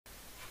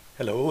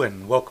Hello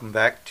and welcome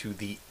back to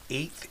the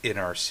 8th in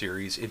our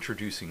series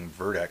introducing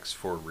Vert.x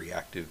for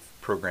reactive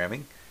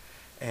programming.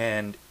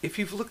 And if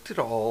you've looked at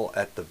all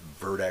at the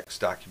Vert.x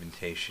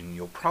documentation,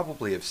 you'll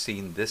probably have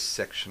seen this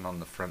section on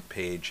the front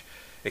page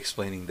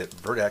explaining that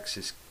Vert.x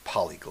is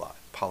polyglot.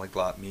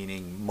 Polyglot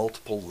meaning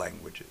multiple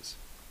languages.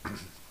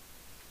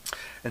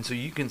 And so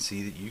you can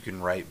see that you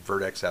can write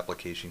Vert.x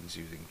applications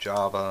using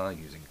Java,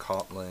 using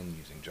Kotlin,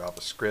 using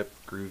JavaScript,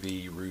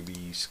 Groovy,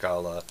 Ruby,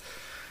 Scala,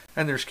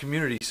 and there's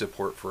community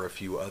support for a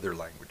few other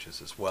languages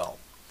as well.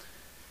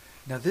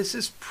 Now this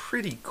is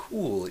pretty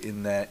cool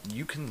in that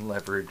you can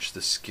leverage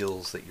the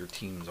skills that your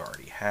teams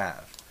already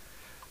have.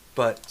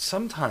 But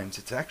sometimes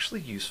it's actually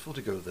useful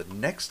to go to the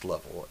next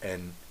level,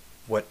 and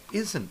what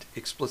isn't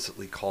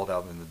explicitly called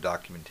out in the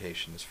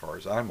documentation as far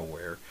as I'm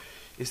aware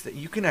is that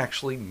you can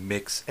actually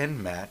mix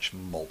and match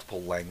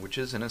multiple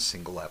languages in a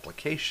single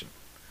application.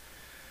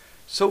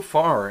 So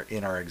far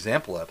in our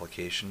example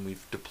application,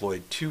 we've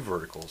deployed two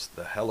verticals,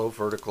 the hello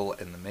vertical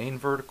and the main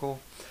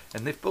vertical,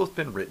 and they've both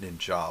been written in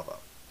Java.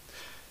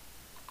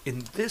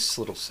 In this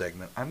little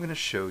segment, I'm going to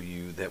show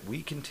you that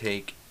we can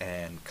take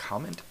and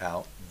comment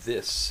out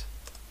this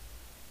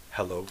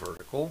hello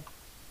vertical,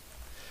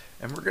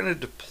 and we're going to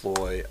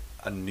deploy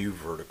a new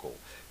vertical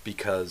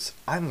because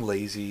I'm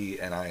lazy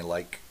and I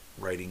like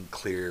writing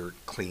clear,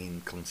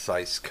 clean,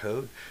 concise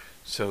code.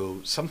 So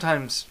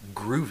sometimes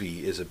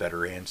Groovy is a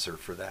better answer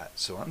for that.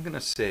 So I'm going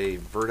to say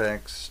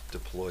Vert.x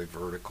deploy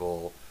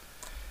vertical,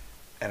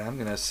 and I'm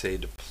going to say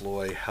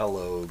deploy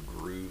hello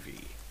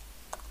Groovy.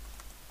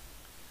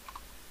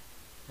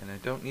 And I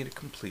don't need a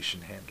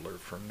completion handler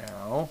for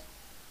now.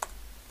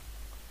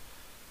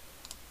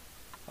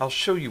 I'll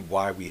show you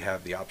why we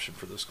have the option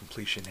for those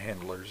completion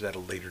handlers at a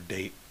later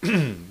date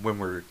when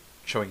we're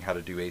showing how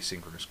to do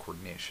asynchronous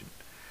coordination.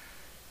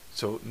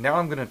 So now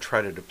I'm going to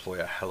try to deploy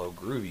a hello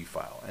Groovy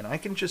file, and I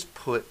can just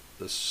put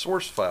the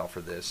source file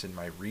for this in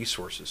my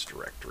resources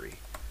directory.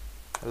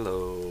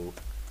 Hello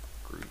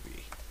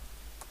Groovy.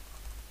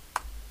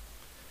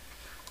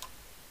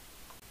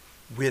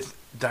 With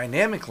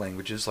dynamic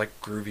languages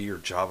like Groovy or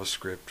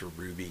JavaScript or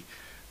Ruby,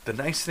 the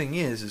nice thing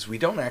is we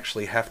don't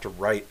actually have to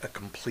write a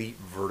complete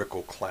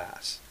vertical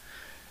class.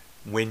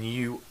 When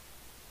you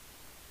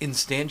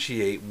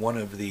instantiate one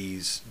of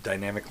these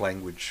dynamic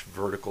language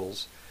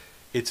verticals,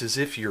 it's as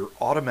if you're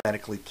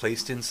automatically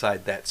placed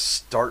inside that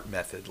start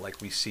method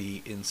like we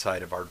see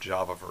inside of our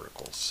Java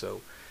verticals.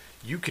 So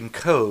you can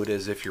code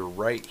as if you're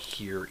right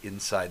here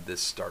inside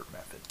this start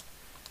method.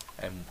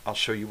 And I'll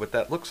show you what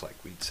that looks like.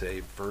 We'd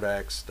say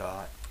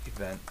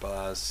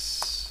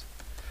Vert.x.EventBus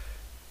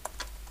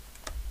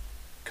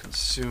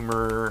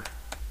consumer,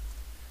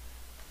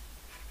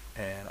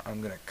 and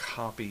I'm going to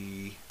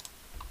copy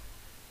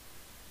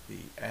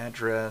the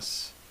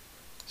address.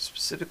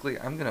 Specifically,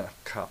 I'm going to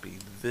copy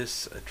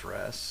this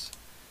address.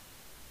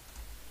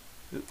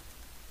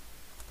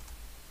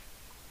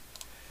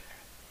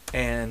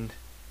 And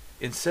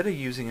instead of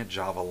using a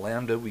Java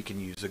Lambda, we can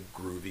use a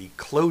Groovy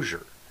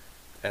closure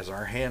as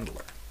our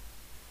handler.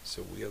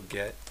 So we'll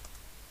get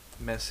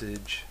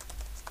message,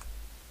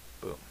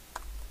 boom.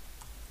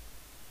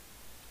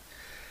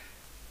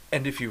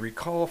 And if you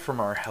recall from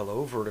our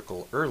hello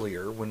vertical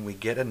earlier, when we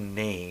get a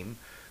name,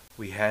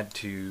 we had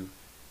to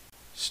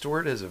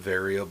store it as a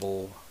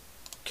variable,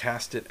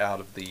 cast it out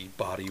of the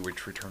body,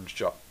 which returns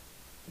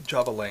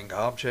Java Lang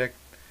object,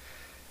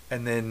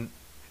 and then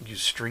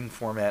use string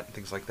format and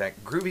things like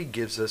that. Groovy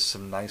gives us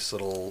some nice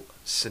little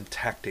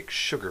syntactic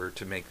sugar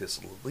to make this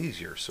a little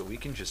easier. So we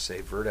can just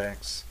say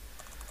Vert.x,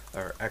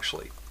 or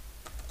actually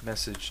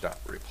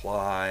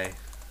message.reply,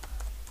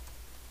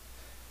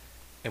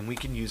 and we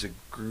can use a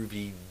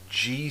Groovy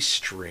G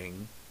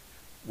string,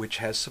 which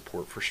has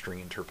support for string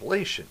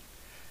interpolation,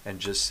 and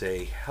just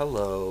say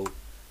hello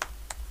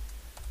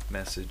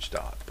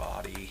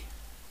message.body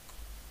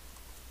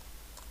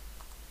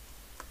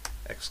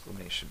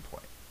exclamation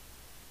point.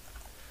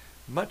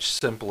 Much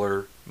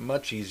simpler,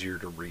 much easier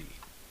to read.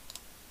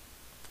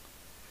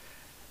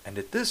 And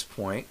at this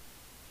point,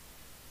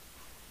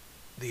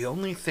 the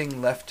only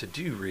thing left to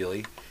do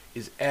really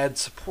is add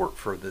support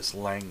for this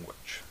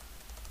language.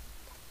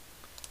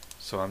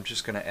 So I'm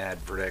just going to add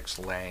Vert.x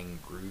lang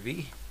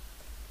Groovy.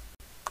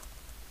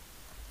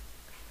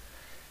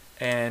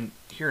 And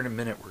here in a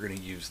minute we're going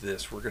to use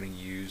this. We're going to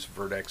use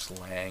Vert.x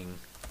lang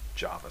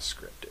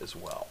JavaScript as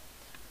well.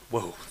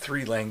 Whoa,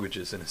 3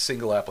 languages in a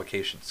single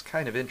application. It's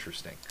kind of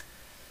interesting.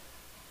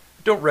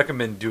 I don't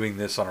recommend doing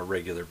this on a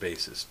regular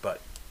basis,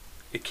 but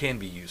it can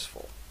be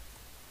useful.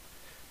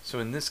 So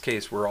in this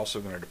case, we're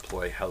also going to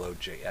deploy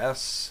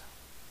hello.js.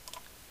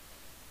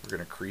 We're going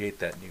to create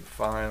that new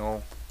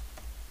file.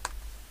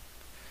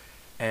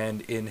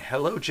 And in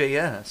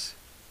hello.js,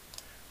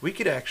 we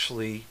could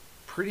actually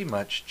pretty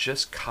much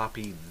just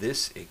copy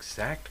this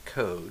exact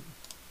code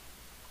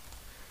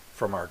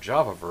from our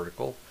Java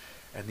vertical,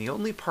 and the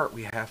only part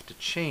we have to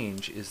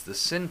change is the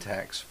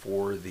syntax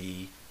for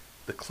the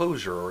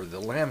closure or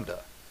the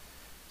lambda.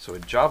 So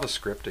in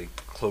JavaScript, a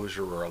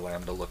closure or a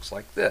lambda looks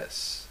like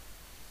this.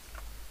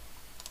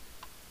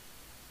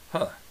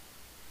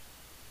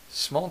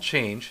 Small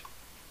change,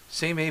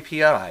 same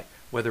API,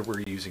 whether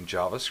we're using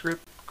JavaScript,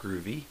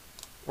 Groovy,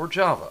 or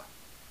Java.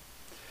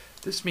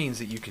 This means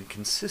that you can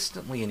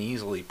consistently and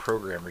easily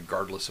program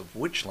regardless of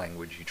which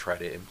language you try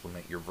to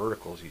implement your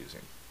verticals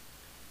using.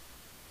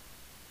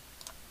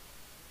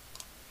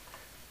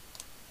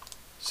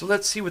 So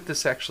let's see what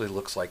this actually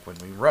looks like when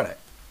we run it.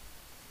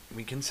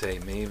 We can say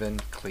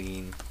maven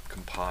clean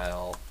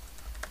compile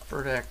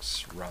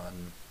Vert.x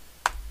run.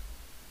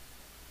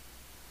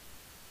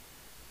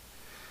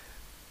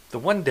 The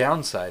one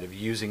downside of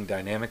using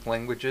dynamic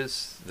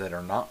languages that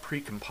are not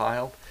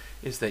pre-compiled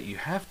is that you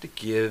have to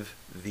give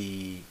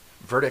the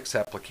Vert.x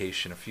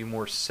application a few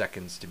more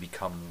seconds to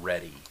become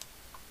ready.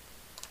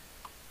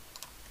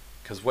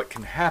 Because what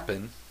can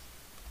happen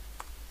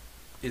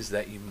is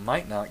that you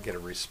might not get a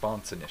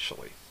response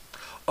initially.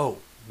 Oh,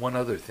 one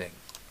other thing.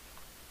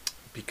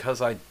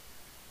 Because I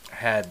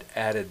had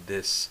added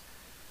this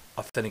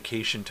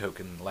authentication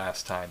token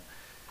last time,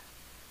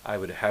 I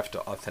would have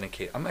to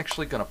authenticate. I'm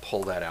actually going to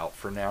pull that out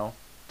for now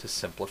to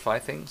simplify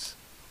things.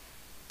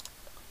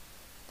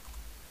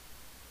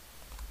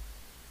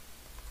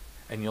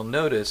 And you'll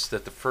notice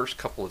that the first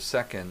couple of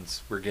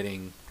seconds we're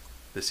getting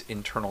this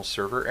internal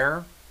server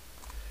error,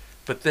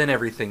 but then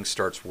everything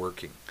starts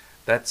working.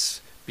 That's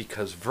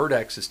because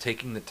Vert.x is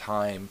taking the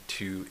time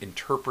to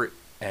interpret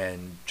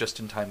and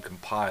just-in-time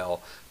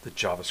compile the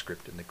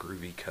JavaScript and the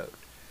Groovy code,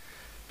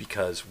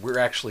 because we're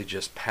actually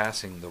just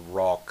passing the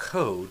raw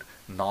code,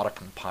 not a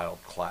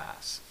compiled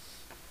class.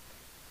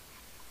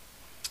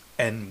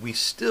 And we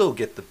still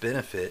get the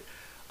benefit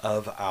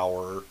of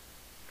our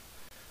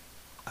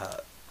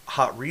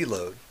hot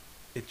reload.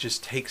 It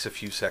just takes a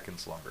few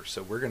seconds longer.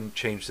 So we're going to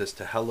change this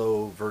to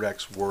hello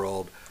Vert.x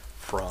world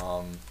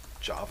from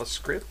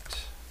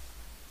JavaScript.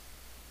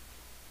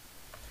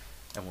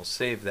 And we'll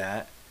save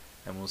that.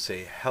 And we'll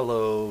say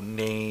hello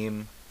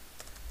name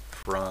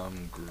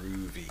from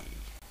Groovy.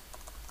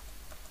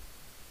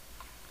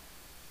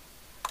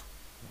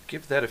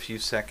 Give that a few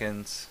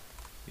seconds.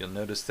 You'll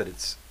notice that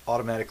it's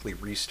automatically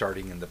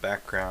restarting in the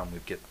background. We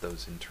get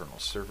those internal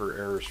server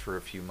errors for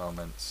a few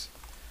moments.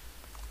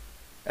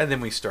 And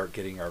then we start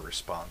getting our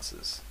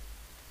responses.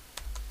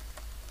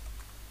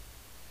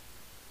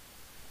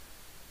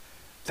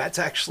 That's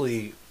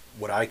actually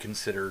what I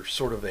consider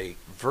sort of a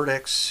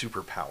Vert.x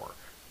superpower.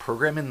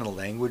 Program in the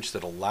language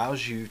that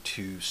allows you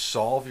to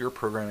solve your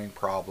programming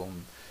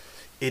problem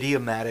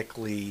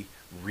idiomatically,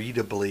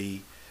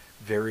 readably,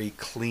 very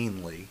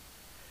cleanly,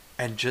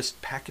 and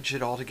just package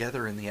it all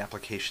together in the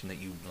application that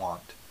you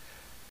want.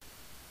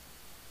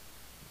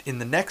 In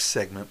the next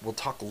segment, we'll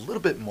talk a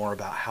little bit more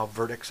about how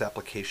Vert.x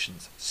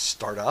applications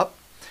start up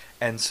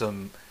and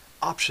some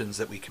options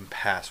that we can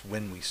pass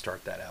when we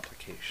start that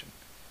application.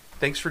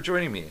 Thanks for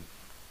joining me.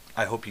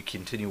 I hope you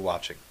continue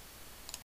watching.